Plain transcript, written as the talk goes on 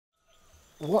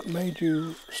What made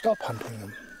you stop hunting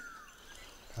them?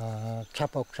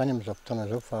 Tsapako zany amin'izao fotoana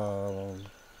zao fa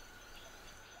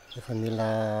efa mila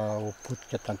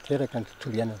hopotika tanteraka ny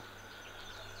tontolo iainana.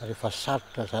 Rehefa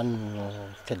sarotra zany no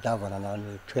fitadiavana na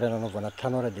ny toerana anaovana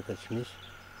trano ara dia tsy misy.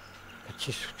 Ka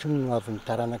tsisy intsony no avy ny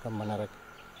taranaka manaraka.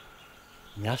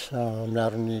 Miasa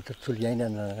miaro ny tontolo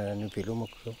iainana ny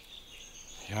velomako zao.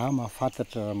 Ja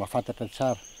mahafantatra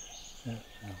tsara.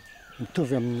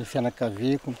 Mitovy amin'ny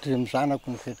fianakaviako, mitovy amin'ny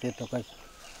zanako ny fietetako azy.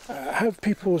 Have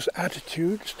people's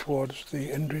attitudes towards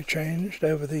the Indri changed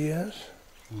over the years?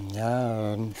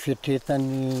 Ja, ny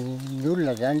fietretan'ny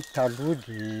olona zany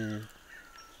talody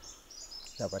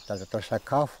zavatra azo atao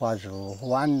sakafo, azo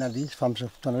hohanina ilay izy fa amin'izao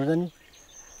fotoana izao zany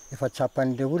efa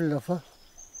tsapan'ilay olona fa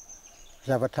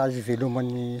zavatra azo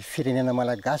iveloman'ny firenena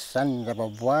malagasy zany ny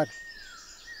zavaboary.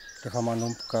 Rehefa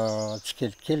manomboka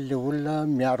tsikelikely ilay olona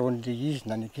miaro an'ilay izy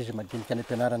na ny ankizy madinika any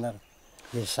am-pianarana ary.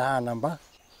 Ezahana mba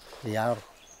hiaro.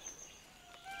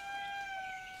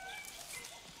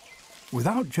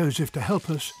 Without Joseph to help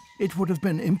us, it would have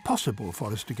been impossible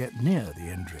for us to get near the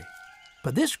Indri.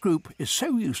 But this group is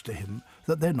so used to him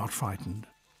that they're not frightened.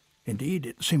 Indeed,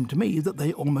 it seemed to me that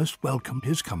they almost welcomed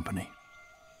his company.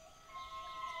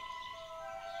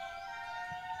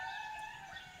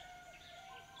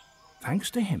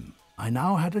 Thanks to him, I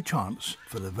now had a chance,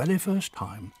 for the very first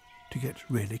time, to get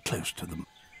really close to them.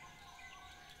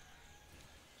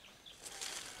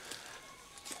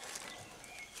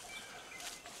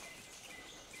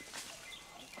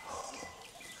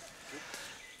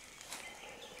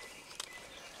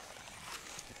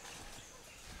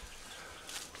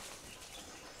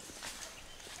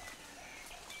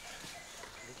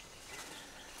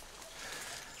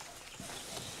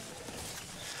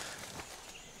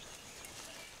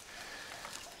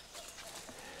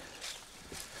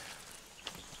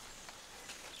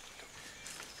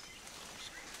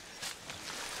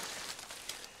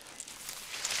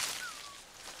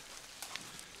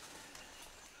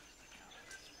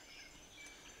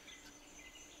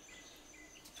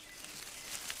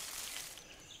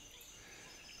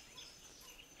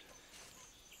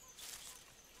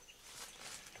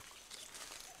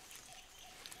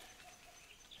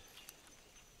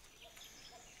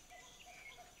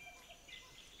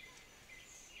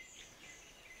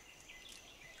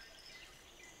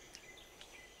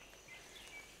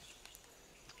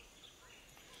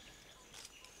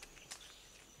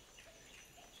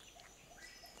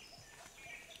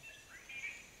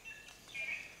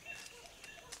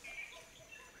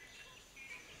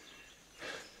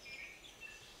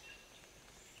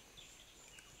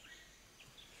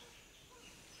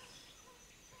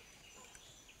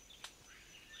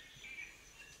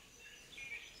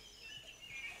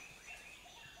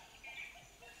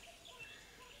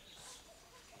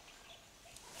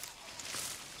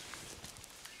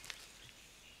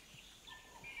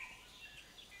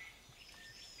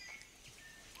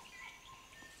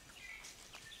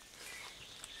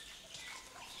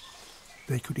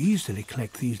 They could easily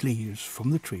collect these leaves from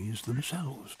the trees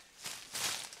themselves,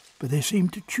 but they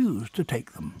seemed to choose to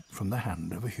take them from the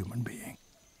hand of a human being.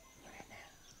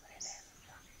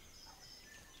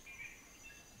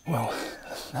 Well,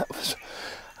 that was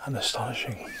an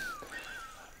astonishing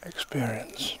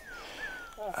experience.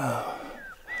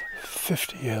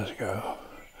 50 years ago,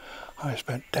 I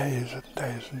spent days and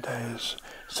days and days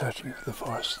searching for the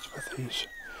forests with these,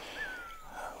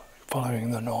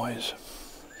 following the noise.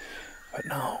 But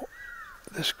now,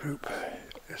 this group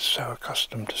is so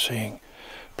accustomed to seeing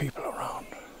people around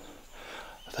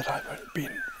that I've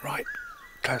been right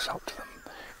close up to them.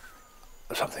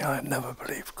 Something I had never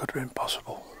believed could have been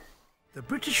possible. The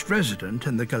British resident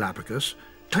in the Galapagos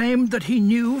claimed that he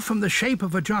knew from the shape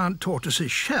of a giant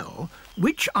tortoise's shell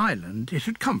which island it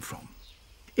had come from.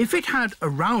 If it had a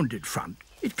rounded front,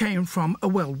 it came from a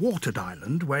well-watered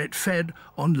island where it fed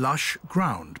on lush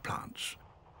ground plants,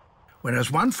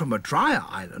 whereas one from a drier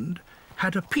island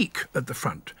had a peak at the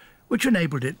front, which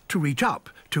enabled it to reach up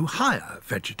to higher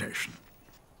vegetation.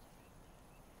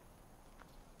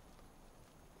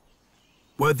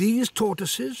 Were these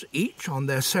tortoises, each on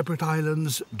their separate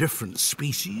islands, different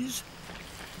species?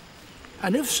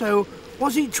 And if so,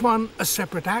 was each one a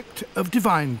separate act of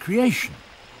divine creation?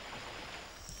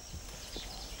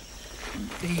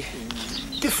 The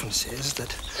differences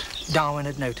that Darwin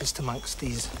had noticed amongst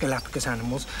these Galapagos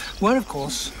animals were, of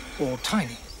course, all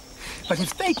tiny. But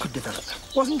if they could develop,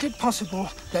 wasn't it possible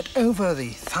that over the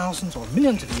thousands or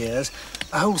millions of years,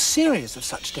 a whole series of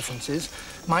such differences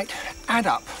might add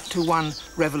up to one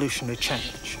revolutionary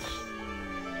change?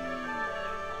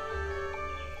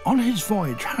 On his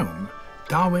voyage home,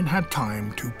 Darwin had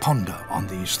time to ponder on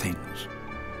these things.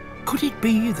 Could it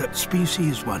be that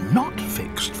species were not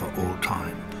fixed for all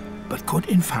time, but could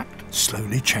in fact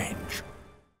slowly change?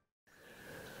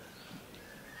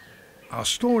 Our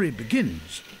story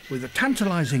begins with a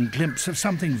tantalising glimpse of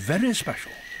something very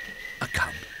special, a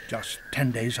cub just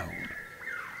 10 days old.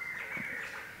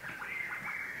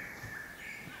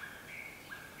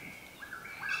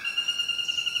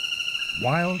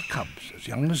 Wild cubs as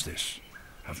young as this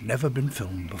have never been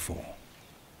filmed before.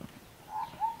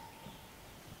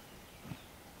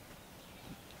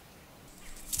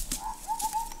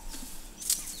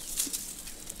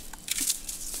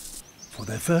 For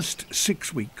their first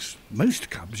 6 weeks, most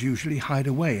cubs usually hide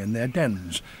away in their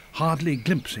dens, hardly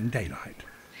glimpsing daylight.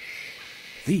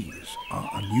 These are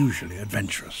unusually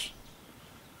adventurous.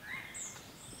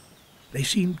 They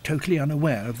seem totally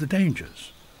unaware of the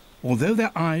dangers. Although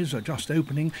their eyes are just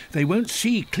opening, they won't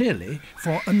see clearly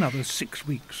for another 6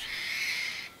 weeks.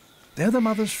 They're the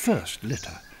mother's first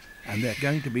litter, and they're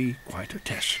going to be quite a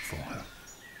test for her.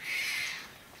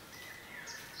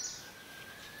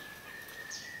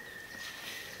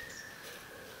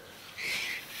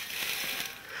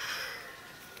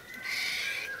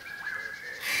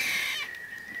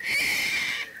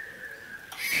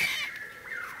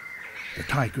 The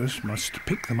tigress must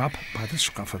pick them up by the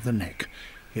scruff of the neck.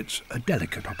 It's a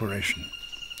delicate operation.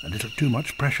 A little too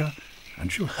much pressure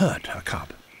and she'll hurt her cub.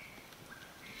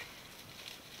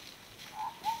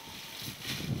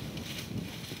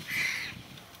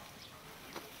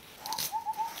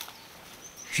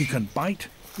 She can bite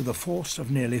with a force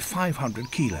of nearly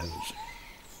 500 kilos,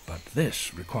 but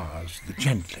this requires the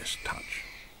gentlest touch.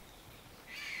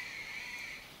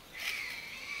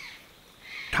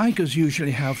 Tigers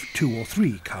usually have 2 or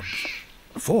 3 cubs.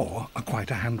 4 are quite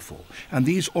a handful, and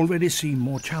these already seem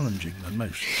more challenging than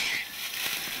most.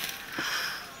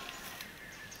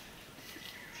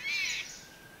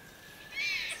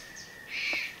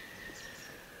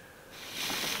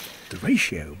 The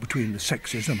ratio between the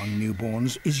sexes among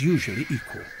newborns is usually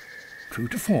equal. True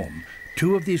to form,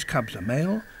 2 of these cubs are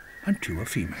male and 2 are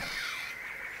female.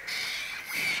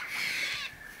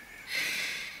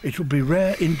 It will be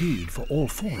rare indeed for all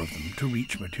 4 of them to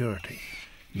reach maturity.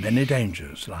 Many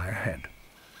dangers lie ahead.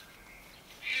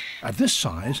 At this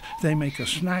size, they make a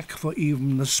snack for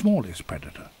even the smallest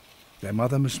predator. Their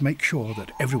mother must make sure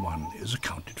that everyone is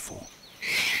accounted for.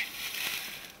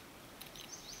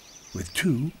 With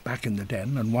 2 back in the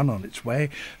den and 1 on its way,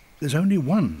 there's only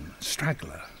 1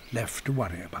 straggler left to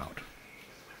worry about.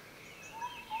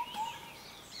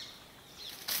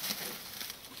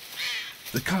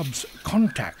 The cub's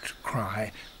contact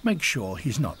cry makes sure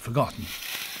he's not forgotten.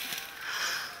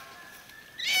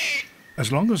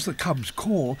 As long as the cubs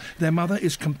call, their mother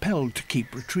is compelled to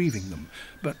keep retrieving them,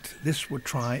 but this would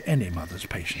try any mother's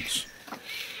patience.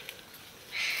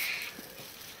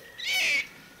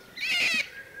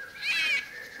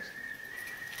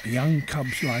 A young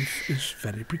cub's life is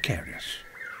very precarious.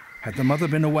 Had the mother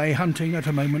been away hunting at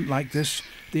a moment like this,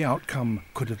 the outcome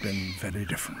could have been very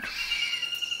different.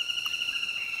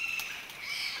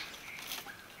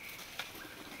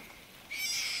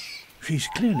 She's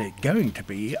clearly going to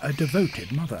be a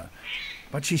devoted mother,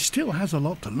 but she still has a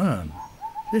lot to learn.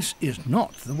 This is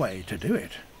not the way to do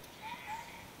it.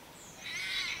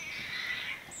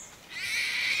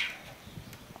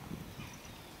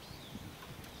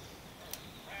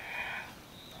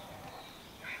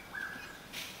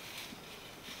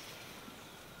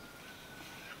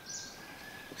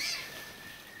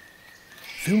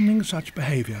 Filming such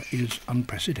behaviour is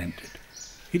unprecedented.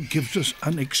 It gives us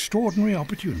an extraordinary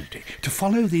opportunity to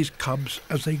follow these cubs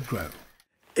as they grow.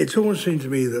 It's always seemed to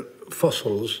me that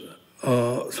fossils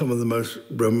are some of the most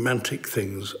romantic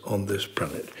things on this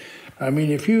planet. I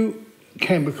mean, if you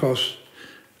came across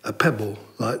a pebble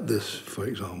like this, for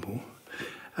example,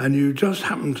 and you just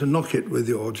happened to knock it with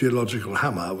your geological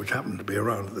hammer, which happened to be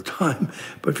around at the time,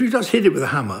 but if you just hit it with a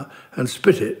hammer and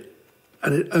spit it,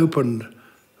 and it opened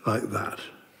like that,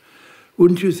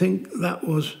 wouldn't you think that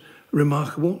was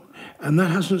remarkable? And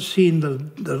that hasn't seen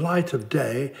the light of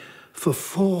day for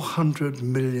 400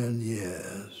 million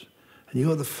years. And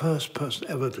you're the first person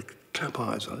ever to clap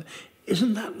eyes on it.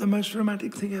 Isn't that the most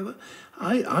romantic thing ever?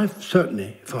 I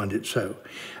certainly find it so.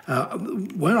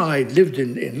 When I lived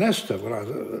in Leicester, when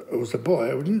I was a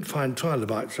boy, I didn't find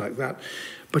trilobites like that.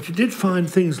 But you did find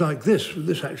things like this.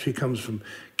 This actually comes from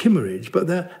Kimmeridge, but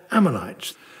they're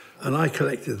ammonites. And I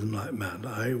collected them like mad.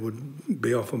 I would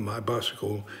be off on my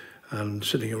bicycle and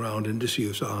sitting around in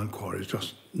disused iron quarries,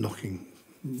 just knocking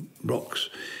rocks.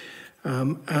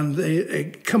 And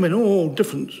they come in all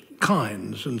different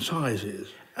kinds and sizes.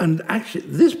 And actually,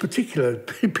 this particular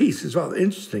piece is rather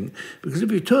interesting because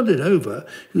if you turn it over,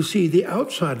 you see the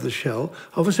outside of the shell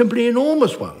of a simply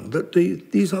enormous one that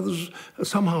these others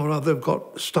somehow or other have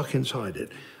got stuck inside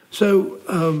it. So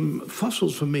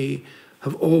fossils for me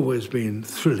have always been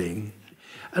thrilling.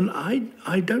 And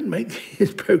I don't make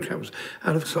these programs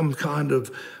out of some kind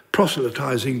of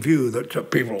proselytizing view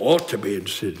that people ought to be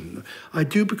interested in. I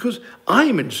do because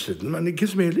I'm interested in them and it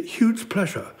gives me a huge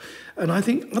pleasure. And I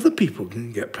think other people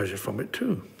can get pleasure from it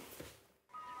too.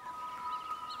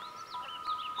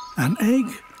 An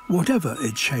egg, whatever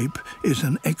its shape, is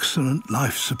an excellent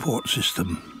life support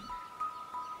system.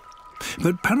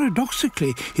 But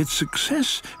paradoxically, its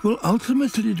success will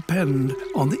ultimately depend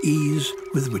on the ease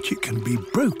with which it can be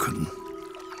broken.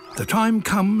 The time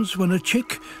comes when a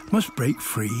chick must break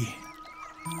free.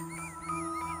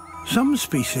 Some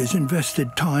species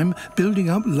invested time building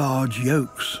up large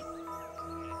yolks.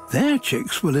 Their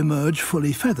chicks will emerge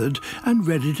fully feathered and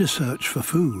ready to search for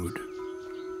food.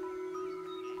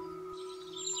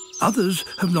 Others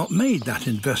have not made that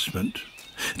investment.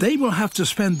 They will have to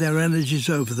spend their energies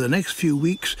over the next few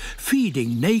weeks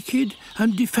feeding naked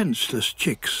and defenseless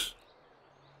chicks.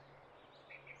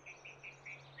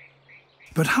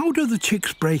 But how do the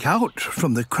chicks break out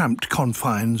from the cramped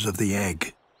confines of the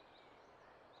egg?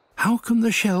 How can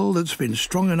the shell that's been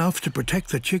strong enough to protect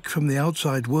the chick from the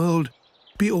outside world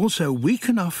be also weak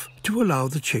enough to allow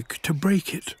the chick to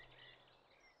break it?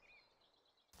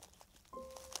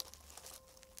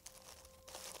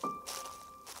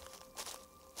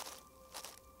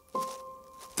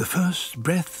 The first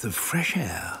breath of fresh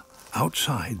air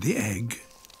outside the egg.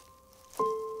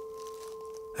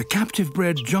 A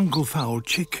captive-bred jungle-fowl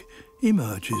chick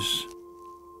emerges.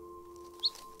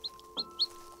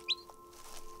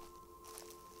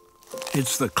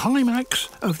 It's the climax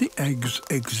of the egg's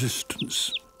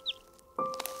existence.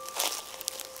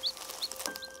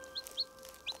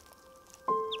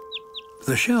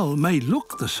 The shell may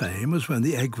look the same as when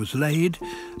the egg was laid,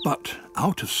 but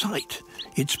out of sight,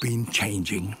 it's been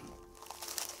changing.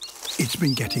 It's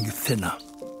been getting thinner.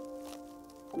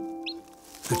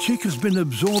 The chick has been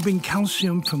absorbing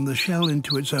calcium from the shell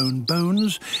into its own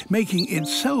bones, making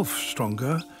itself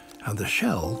stronger and the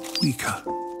shell weaker.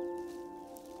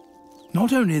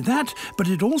 Not only that, but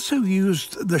it also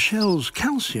used the shell's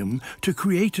calcium to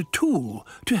create a tool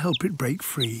to help it break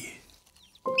free.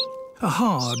 A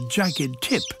hard, jagged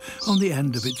tip on the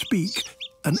end of its beak,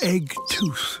 an egg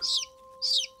tooth.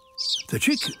 The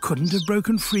chick couldn't have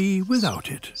broken free without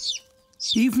it.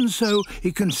 Even so,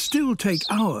 it can still take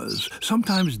hours,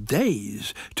 sometimes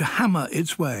days, to hammer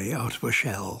its way out of a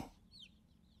shell.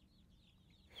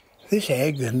 This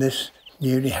egg and this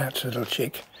newly hatched little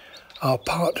chick are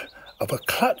part of a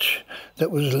clutch that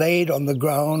was laid on the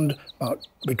ground about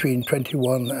between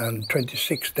 21 and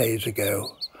 26 days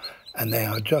ago, and they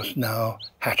are just now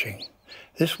hatching.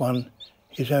 This one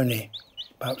is only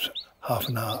about half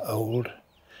an hour old,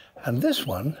 and this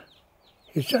one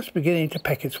is just beginning to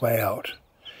peck its way out.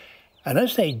 And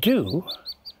as they do,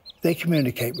 they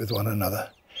communicate with one another.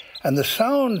 And the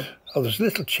sound of this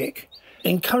little chick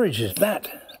encourages that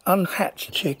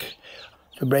unhatched chick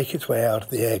to break its way out of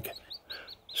the egg,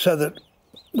 so that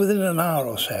within an hour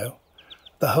or so,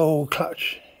 the whole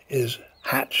clutch is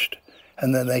hatched,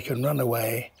 and then they can run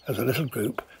away as a little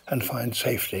group and find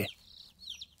safety.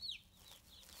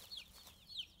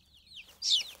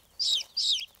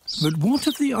 But what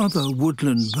of the other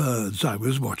woodland birds I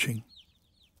was watching?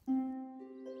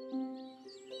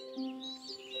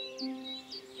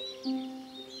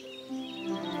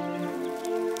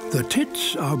 The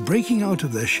tits are breaking out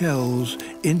of their shells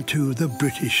into the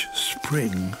British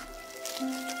spring.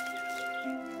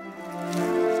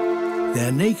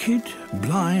 They're naked,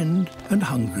 blind, and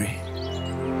hungry.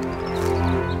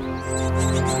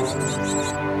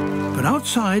 But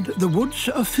outside, the woods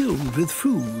are filled with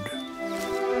food.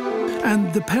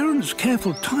 And the parents'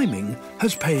 careful timing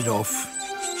has paid off.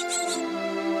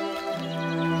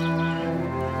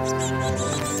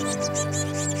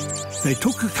 They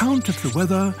took account of the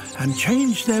weather and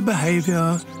changed their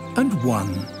behavior and won.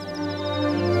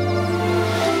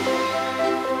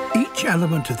 Each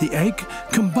element of the egg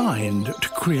combined to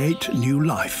create new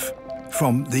life,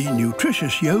 from the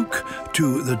nutritious yolk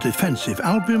to the defensive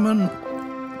albumen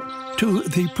to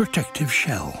the protective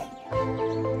shell.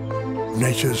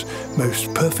 Nature's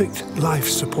most perfect life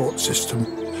support system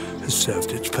has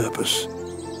served its purpose,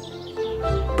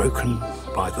 broken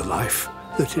by the life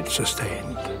that it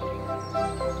sustained.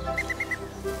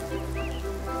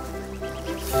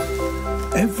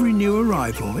 Every new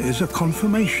arrival is a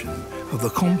confirmation of the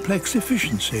complex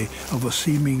efficiency of a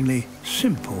seemingly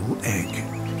simple egg.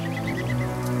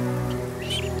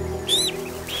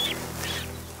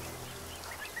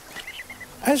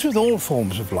 As with all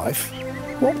forms of life,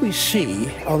 what we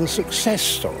see are the success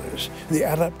stories, the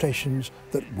adaptations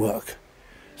that work.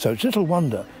 So it's little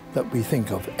wonder that we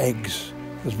think of eggs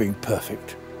as being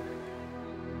perfect.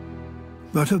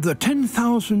 But of the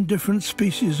 10,000 different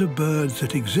species of birds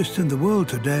that exist in the world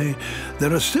today,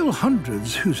 there are still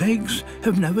hundreds whose eggs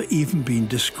have never even been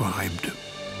described.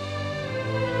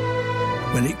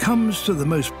 When it comes to the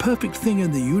most perfect thing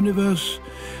in the universe,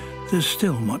 there's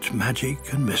still much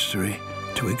magic and mystery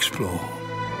to explore.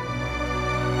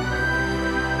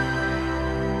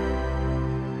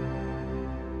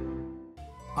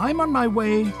 I'm on my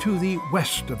way to the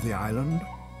west of the island,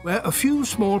 where a few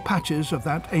small patches of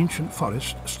that ancient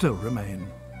forest still remain.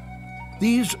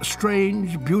 These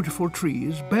strange, beautiful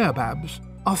trees, baobabs,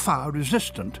 are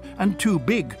fire-resistant and too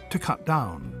big to cut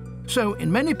down. So,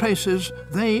 in many places,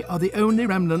 they are the only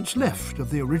remnants left of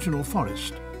the original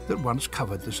forest that once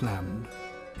covered this land.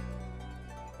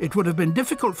 It would have been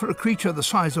difficult for a creature the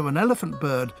size of an elephant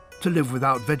bird to live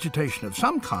without vegetation of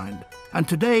some kind, and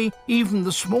today even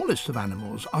the smallest of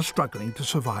animals are struggling to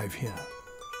survive here.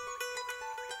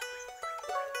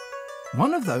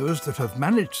 One of those that have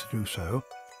managed to do so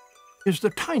is the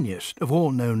tiniest of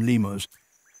all known lemurs.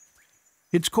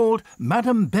 It's called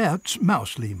Madame Berth's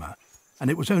mouse lemur, and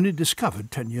it was only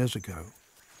discovered 10 years ago.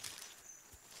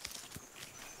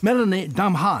 Melanie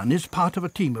Damhaan is part of a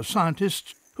team of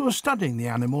scientists who are studying the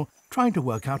animal, trying to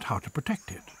work out how to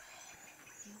protect it.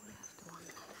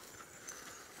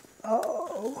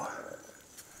 Oh,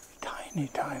 tiny,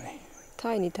 tiny.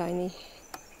 Tiny, tiny.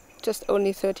 Just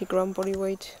only 30 gram body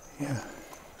weight. Yeah.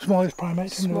 Smallest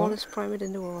primate in the world? Smallest primate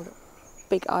in the world.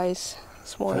 Big eyes,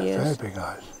 small Very, ears. very big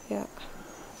eyes. Yeah.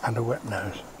 And a wet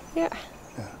nose. Yeah.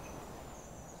 Yeah.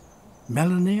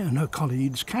 Melanie and her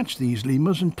colleagues catch these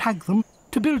lemurs and tag them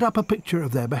to build up a picture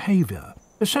of their behaviour,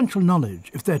 essential knowledge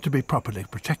if they're to be properly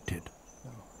protected.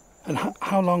 And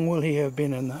how long will he have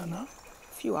been in there now?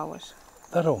 A few hours.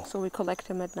 That all? So we collect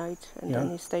him at night, and Yeah. then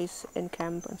he stays in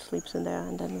camp and sleeps in there,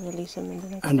 and then release him in the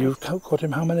next And day. you've caught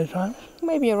him how many times?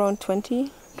 Maybe around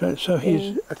 20. So he's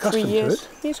in accustomed 3 years. to it?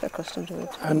 He's accustomed to it.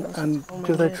 And Home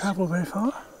do they range. travel very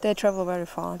far? They travel very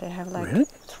far. They have like Really?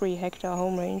 3 hectare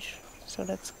home range. So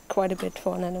that's quite a bit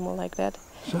for an animal like that.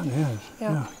 Certainly is.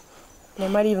 Yeah. They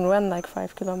might even run like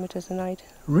 5 kilometers a night.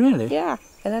 Really? Yeah,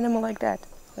 an animal like that.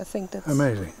 I think that's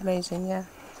Amazing. Amazing, yeah.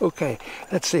 Okay,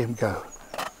 let's see him go.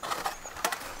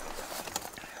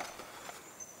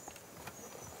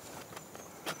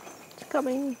 It's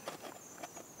coming.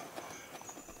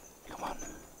 Come on.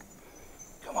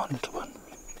 Come on, little one.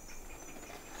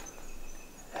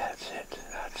 That's it.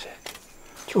 That's it.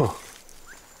 Oh.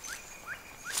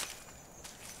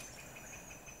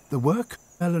 The work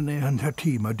Melanie and her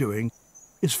team are doing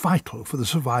is vital for the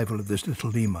survival of this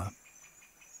little lemur.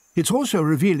 It's also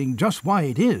revealing just why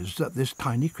it is that this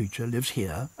tiny creature lives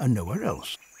here and nowhere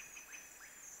else.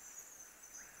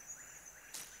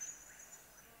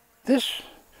 This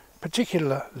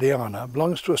particular liana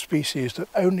belongs to a species that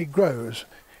only grows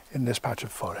in this patch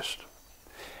of forest.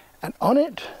 And on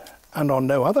it, and on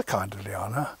no other kind of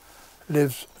liana,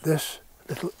 lives this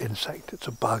little insect. It's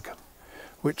a bug,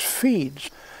 which feeds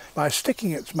by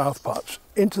sticking its mouthparts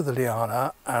into the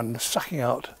liana and sucking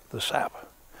out the sap.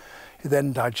 It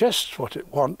then digests what it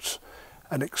wants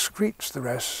and excretes the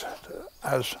rest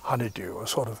as honeydew, a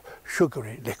sort of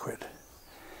sugary liquid.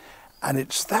 And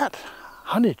it's that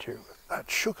honeydew,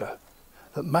 that sugar,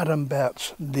 that Madame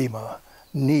Berth's lemur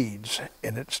needs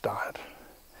in its diet.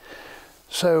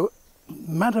 So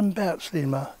Madame Berth's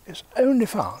lemur is only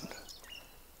found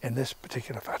in this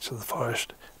particular patch of the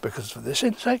forest because of this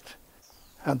insect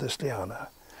and this liana,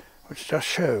 which just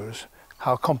shows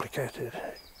how complicated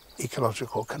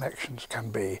ecological connections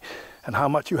can be and how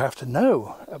much you have to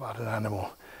know about an animal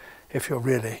if you're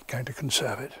really going to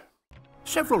conserve it.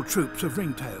 Several troops of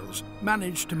ringtails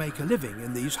manage to make a living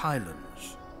in these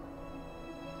highlands.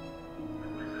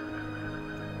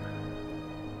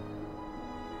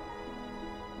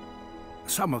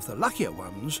 Some of the luckier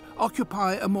ones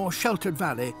occupy a more sheltered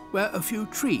valley where a few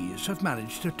trees have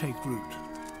managed to take root.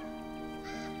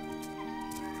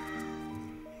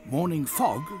 Morning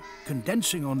fog,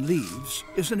 condensing on leaves,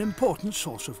 is an important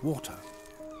source of water.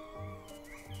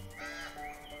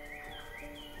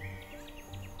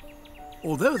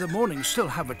 Although the mornings still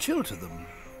have a chill to them,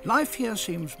 life here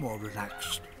seems more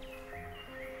relaxed.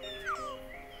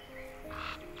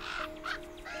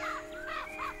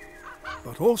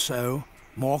 But also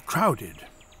more crowded.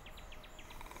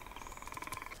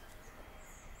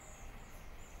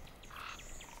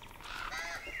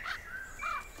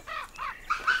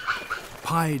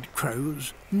 Pied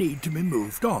crows need to be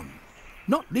moved on.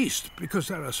 not least because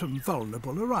there are some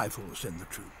vulnerable arrivals in the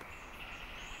troop.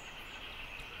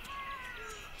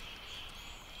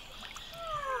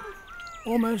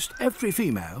 Almost every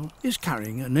female is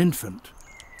carrying an infant,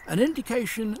 an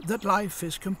indication that life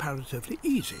is comparatively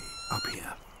easy up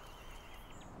here.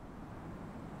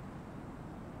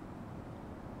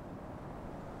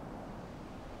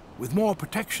 With more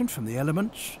protection from the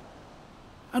elements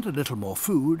and a little more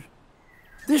food,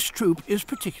 this troop is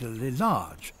particularly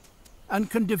large and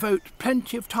can devote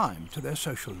plenty of time to their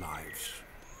social lives.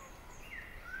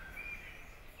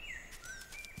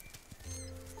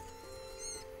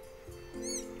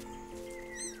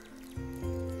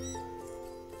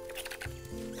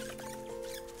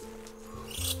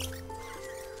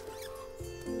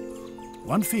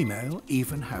 One female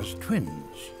even has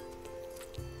twins.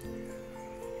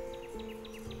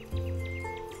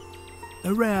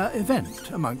 A rare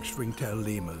event amongst ringtail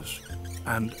lemurs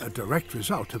and a direct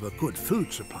result of a good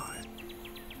food supply.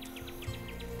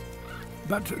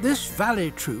 But this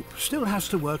valley troop still has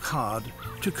to work hard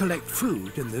to collect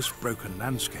food in this broken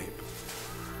landscape.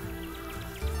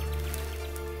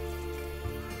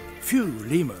 Few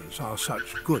lemurs are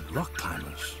such good rock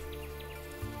climbers.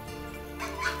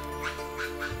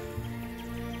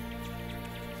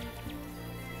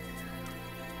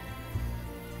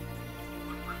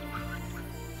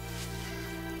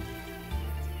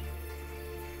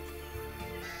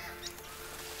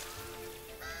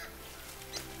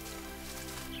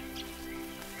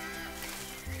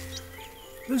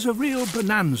 There's a real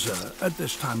bonanza at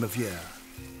this time of year.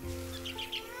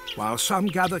 While some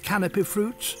gather canopy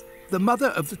fruits, the mother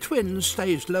of the twins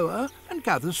stays lower and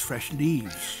gathers fresh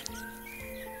leaves.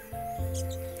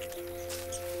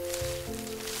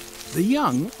 The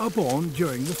young are born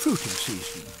during the fruiting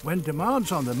season, when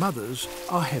demands on the mothers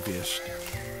are heaviest.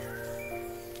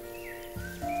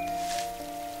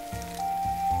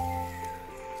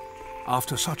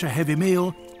 After such a heavy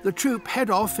meal, the troop head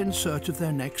off in search of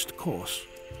their next course.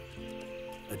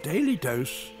 A daily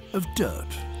dose of dirt.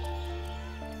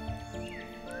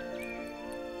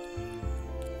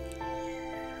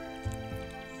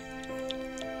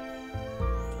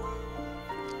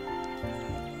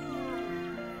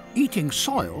 Eating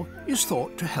soil is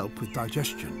thought to help with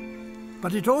digestion,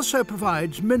 but it also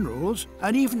provides minerals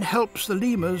and even helps the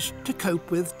lemurs to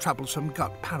cope with troublesome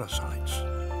gut parasites.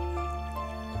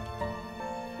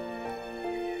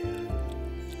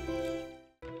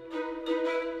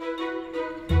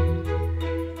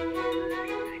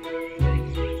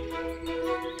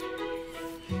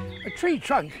 A tree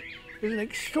trunk is an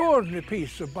extraordinary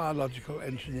piece of biological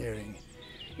engineering.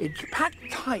 It's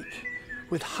packed tight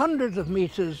with hundreds of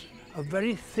meters of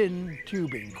very thin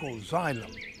tubing called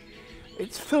xylem.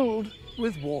 It's filled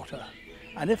with water,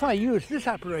 and if I use this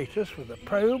apparatus with a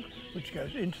probe which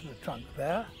goes into the trunk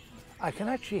there, I can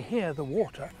actually hear the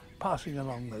water passing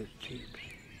along those tubes.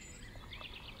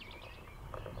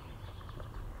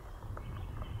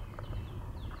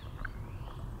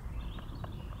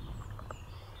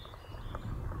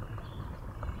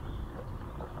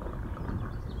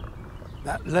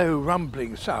 That low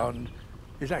rumbling sound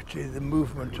is actually the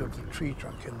movement of the tree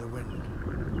trunk in the wind.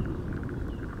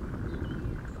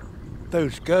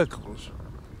 Those gurgles,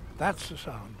 that's the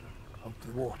sound of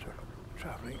the water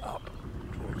travelling up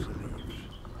towards the leaves.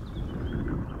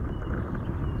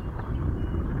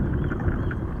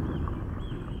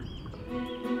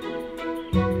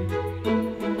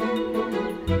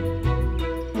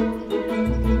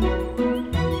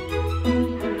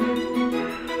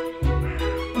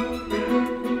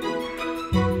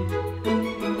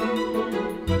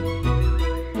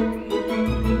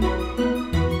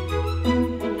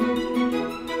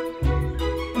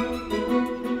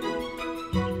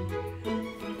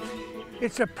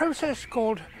 It's a process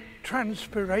called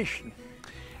transpiration,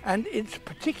 and it's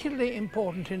particularly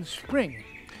important in spring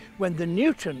when the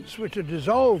nutrients which are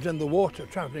dissolved in the water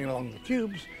travelling along the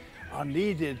tubes are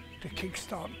needed to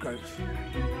kickstart growth.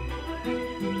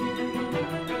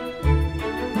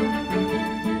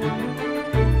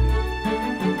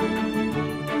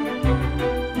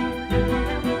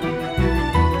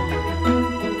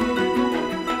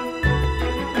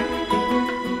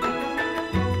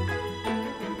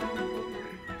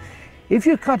 If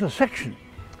you cut a section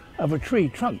of a tree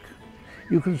trunk,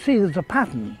 you can see there's a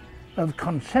pattern of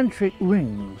concentric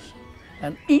rings,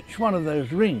 and each one of those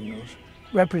rings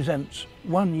represents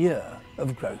 1 year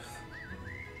of growth.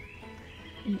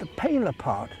 The paler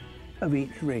part of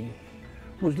each ring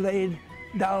was laid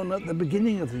down at the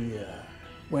beginning of the year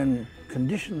when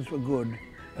conditions were good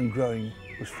and growing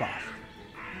was fast.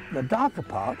 The darker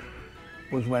part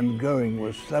was when growing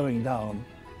was slowing down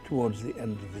towards the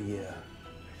end of the year.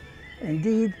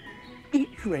 Indeed,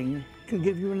 each ring can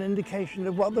give you an indication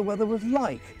of what the weather was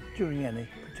like during any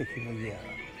particular year.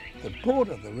 The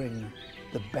broader the ring,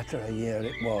 the better a year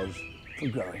it was for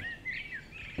growing.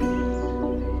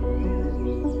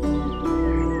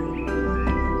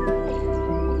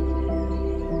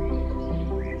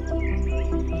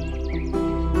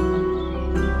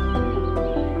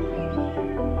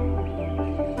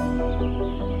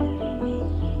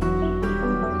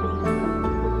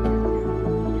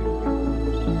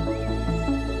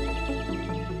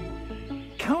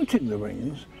 Counting the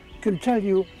rings can tell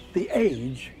you the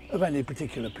age of any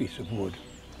particular piece of wood.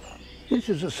 This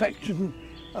is a section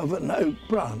of an oak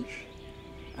branch,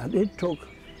 and it took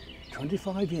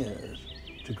 25 years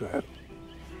to grow.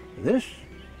 This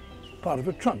part of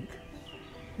a trunk,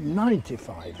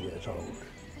 95 years old.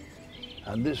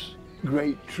 And this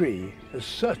great tree is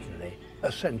certainly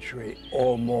a century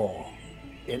or more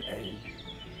in age.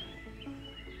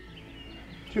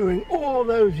 During all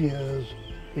those years,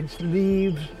 its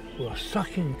leaves were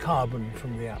sucking carbon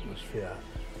from the atmosphere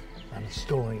and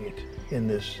storing it in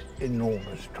this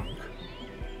enormous trunk.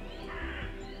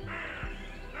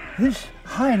 This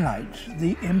highlights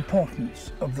the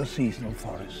importance of the seasonal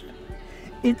forest.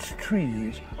 Its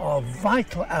trees are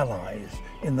vital allies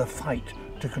in the fight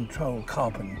to control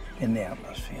carbon in the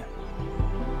atmosphere.